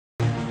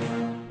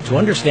To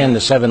understand the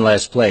 7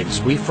 last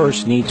plagues, we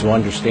first need to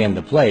understand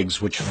the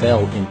plagues which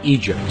fell in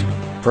Egypt.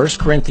 1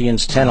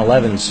 Corinthians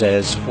 10:11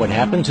 says, "What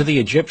happened to the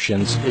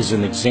Egyptians is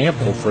an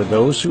example for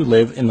those who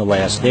live in the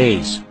last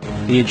days."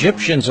 The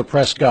Egyptians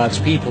oppressed God's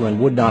people and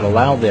would not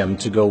allow them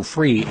to go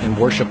free and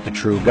worship the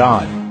true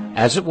God.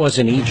 As it was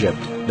in Egypt,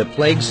 the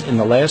plagues in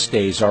the last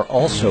days are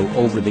also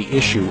over the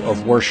issue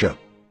of worship.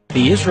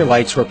 The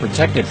Israelites were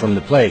protected from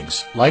the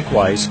plagues.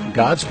 Likewise,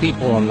 God's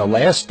people in the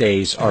last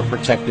days are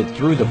protected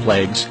through the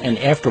plagues, and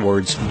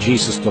afterwards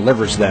Jesus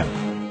delivers them.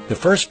 The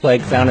first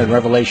plague, found in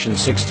Revelation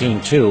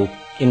 16:2,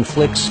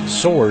 inflicts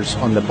sores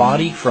on the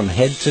body from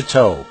head to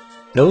toe.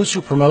 Those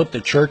who promote the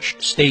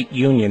church-state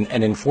union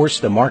and enforce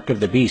the mark of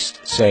the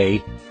beast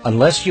say,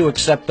 "Unless you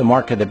accept the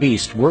mark of the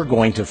beast, we're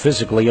going to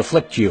physically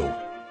afflict you."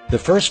 The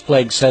first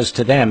plague says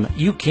to them,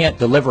 "You can't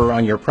deliver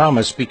on your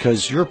promise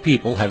because your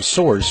people have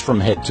sores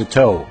from head to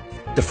toe."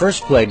 The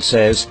first plague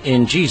says,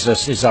 "In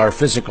Jesus is our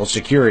physical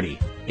security."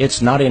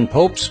 It's not in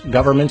popes,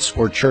 governments,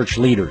 or church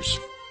leaders.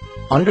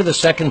 Under the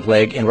second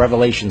plague in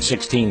Revelation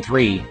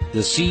 16:3,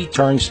 the sea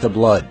turns to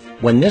blood.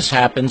 When this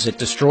happens, it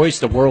destroys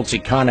the world's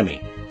economy.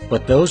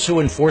 But those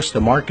who enforce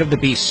the mark of the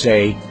beast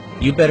say,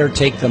 "You better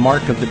take the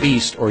mark of the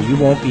beast or you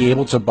won't be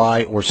able to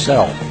buy or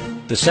sell."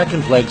 The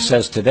second plague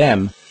says to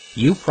them,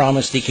 "You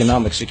promised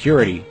economic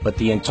security, but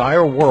the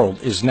entire world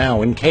is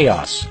now in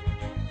chaos."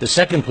 The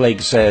second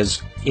plague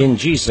says, "In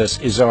Jesus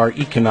is our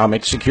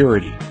economic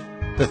security."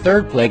 The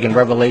third plague in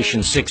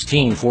Revelation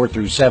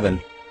 16:4-7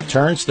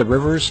 turns the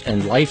rivers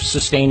and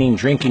life-sustaining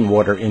drinking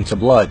water into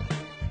blood.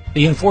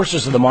 The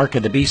enforcers of the mark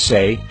of the beast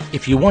say,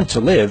 "If you want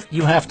to live,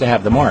 you have to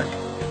have the mark."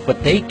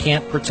 But they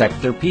can't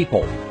protect their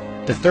people.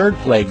 The third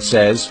plague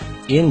says,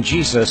 "In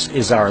Jesus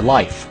is our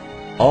life."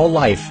 All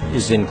life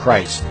is in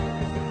Christ.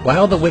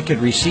 While the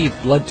wicked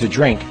receive blood to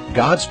drink,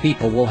 God's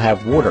people will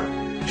have water.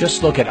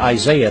 Just look at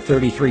Isaiah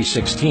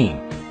 33:16.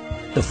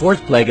 The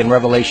fourth plague in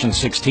Revelation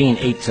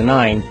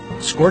 16:8-9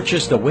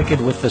 scorches the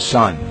wicked with the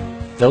sun.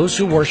 Those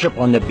who worship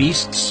on the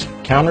beast's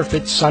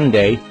counterfeit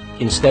Sunday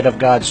instead of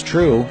God's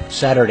true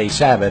Saturday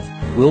Sabbath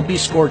will be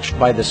scorched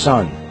by the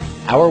sun.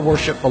 Our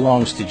worship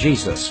belongs to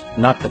Jesus,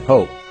 not the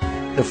Pope.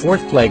 The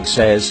fourth plague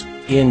says,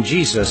 "In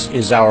Jesus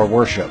is our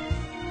worship."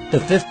 The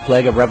fifth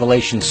plague of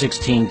Revelation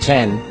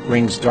 16:10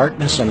 brings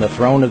darkness on the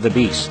throne of the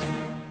beast.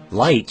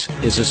 Light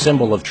is a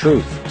symbol of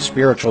truth,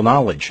 spiritual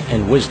knowledge,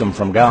 and wisdom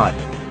from God.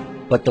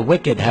 But the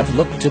wicked have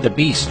looked to the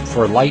beast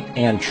for light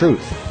and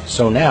truth.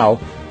 So now,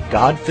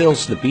 God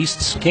fills the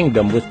beast's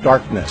kingdom with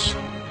darkness.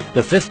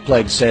 The fifth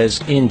plague says,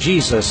 "In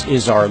Jesus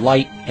is our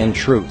light and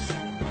truth."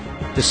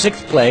 The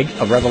sixth plague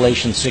of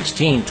Revelation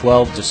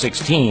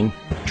 16:12-16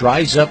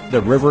 dries up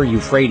the river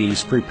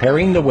Euphrates,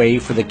 preparing the way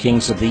for the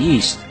kings of the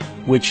east,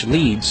 which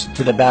leads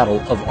to the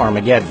battle of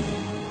Armageddon.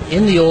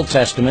 In the Old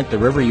Testament, the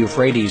river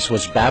Euphrates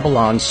was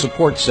Babylon's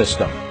support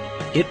system.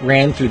 It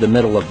ran through the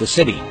middle of the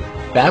city.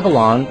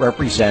 Babylon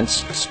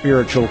represents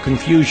spiritual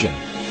confusion.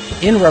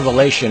 In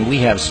Revelation, we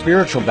have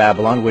spiritual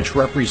Babylon, which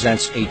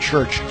represents a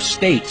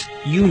church-state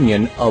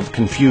union of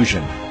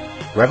confusion.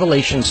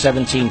 Revelation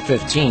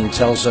 17:15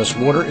 tells us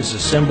water is a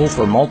symbol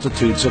for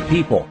multitudes of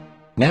people.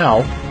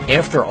 Now,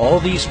 after all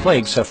these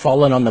plagues have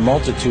fallen on the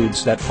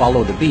multitudes that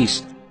follow the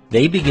beast,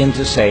 they begin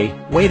to say,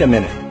 "Wait a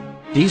minute.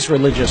 These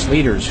religious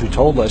leaders who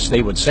told us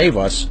they would save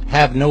us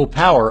have no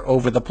power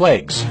over the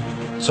plagues."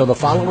 So the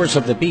followers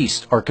of the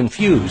beast are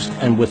confused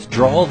and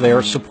withdraw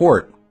their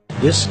support.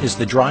 This is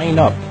the drying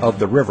up of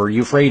the river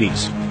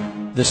Euphrates.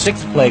 The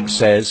sixth plague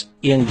says,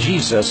 "In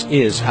Jesus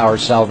is our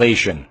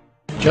salvation."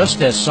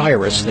 Just as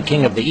Cyrus, the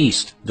king of the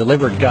east,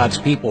 delivered God's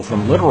people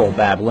from literal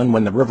Babylon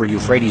when the river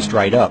Euphrates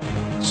dried up,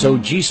 so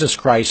Jesus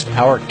Christ,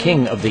 our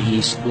King of the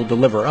east, will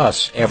deliver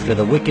us after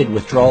the wicked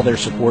withdraw their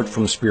support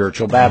from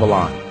spiritual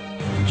Babylon.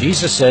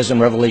 Jesus says in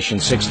Revelation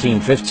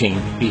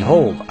 16:15,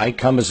 "Behold, I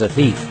come as a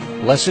thief.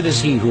 Blessed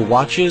is he who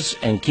watches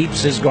and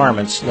keeps his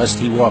garments, lest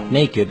he walk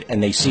naked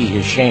and they see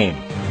his shame."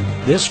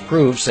 This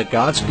proves that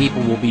God's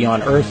people will be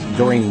on earth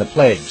during the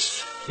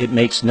plagues. It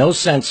makes no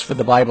sense for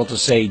the Bible to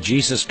say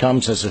Jesus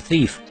comes as a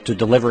thief to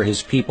deliver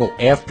his people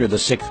after the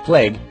sixth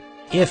plague,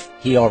 if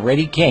he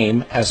already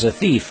came as a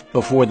thief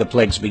before the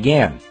plagues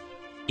began.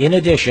 In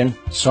addition,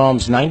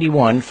 Psalms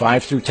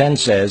 91:5-10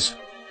 says,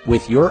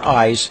 "With your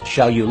eyes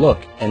shall you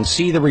look and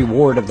see the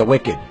reward of the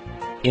wicked."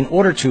 In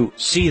order to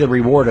see the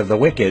reward of the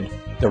wicked,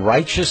 the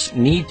righteous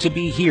need to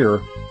be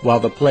here while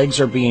the plagues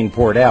are being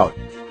poured out.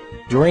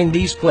 During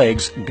these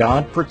plagues,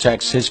 God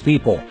protects his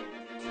people.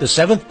 The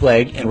seventh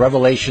plague in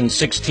Revelation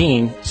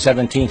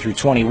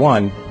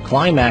 16:17-21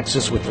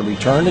 climaxes with the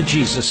return of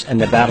Jesus and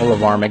the Battle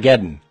of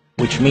Armageddon,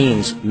 which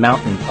means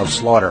mountain of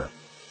slaughter.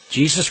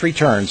 Jesus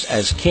returns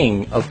as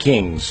King of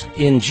Kings.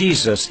 In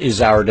Jesus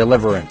is our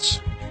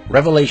deliverance.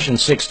 Revelation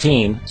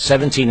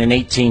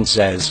 16:17-18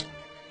 says,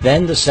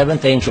 "Then the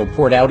seventh angel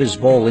poured out his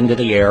bowl into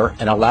the air,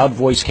 and a loud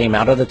voice came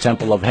out of the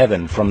temple of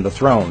heaven from the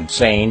throne,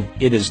 saying,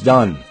 'It is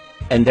done.'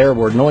 And there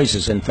were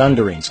noises and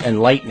thunderings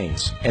and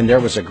lightnings, and there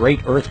was a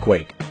great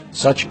earthquake,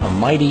 such a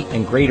mighty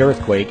and great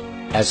earthquake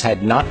as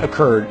had not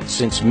occurred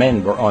since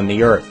men were on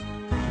the earth.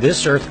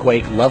 This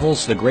earthquake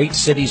levels the great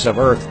cities of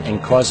earth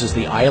and causes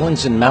the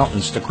islands and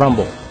mountains to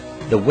crumble.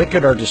 The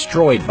wicked are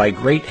destroyed by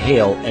great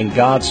hail, and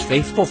God's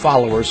faithful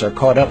followers are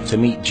caught up to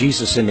meet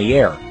Jesus in the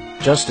air,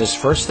 just as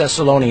 1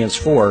 Thessalonians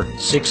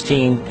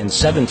 4:16 and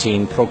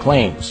 17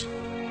 proclaims.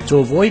 To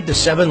avoid the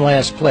 7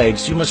 last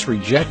plagues, you must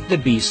reject the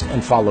beast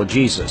and follow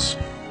Jesus.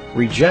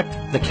 Reject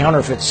the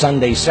counterfeit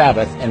Sunday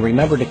Sabbath and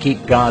remember to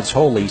keep God's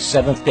holy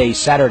seventh-day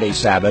Saturday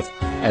Sabbath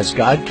as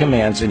God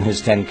commands in His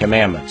 10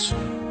 Commandments.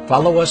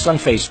 Follow us on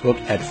Facebook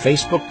at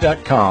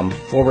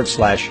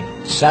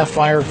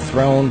facebook.com/Sapphire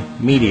Throne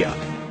Media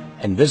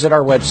and visit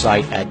our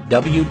website at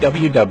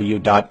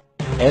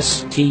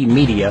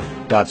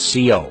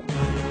www.stmedia.co.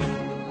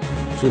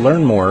 To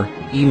learn more,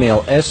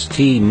 email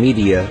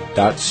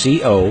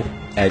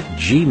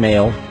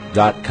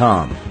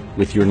stmedia.co@gmail.com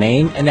with your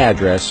name and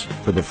address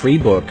for the free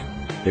book,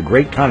 The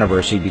Great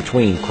Controversy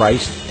Between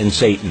Christ and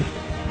Satan,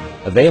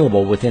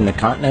 available within the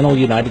continental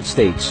United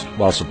States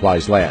while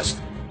supplies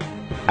last.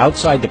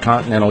 Outside the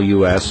continental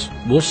U.S.,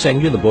 we'll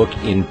send you the book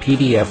in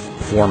PDF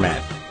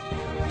format.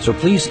 So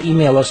please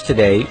email us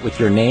today with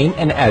your name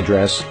and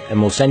address,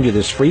 and we'll send you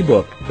this free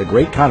book, The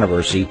Great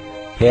Controversy,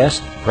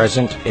 Past,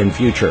 Present, and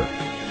Future.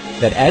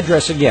 That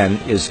address again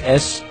is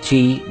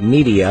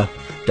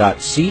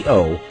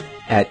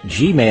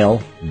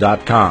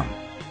stmedia.co@gmail.com.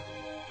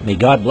 May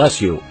God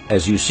bless you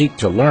as you seek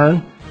to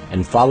learn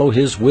and follow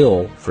His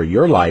will for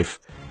your life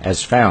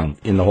as found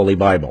in the Holy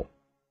Bible.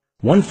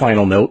 One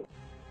final note,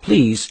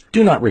 please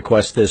do not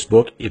request this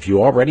book if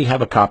you already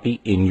have a copy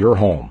in your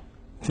home.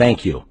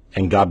 Thank you,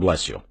 and God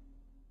bless you.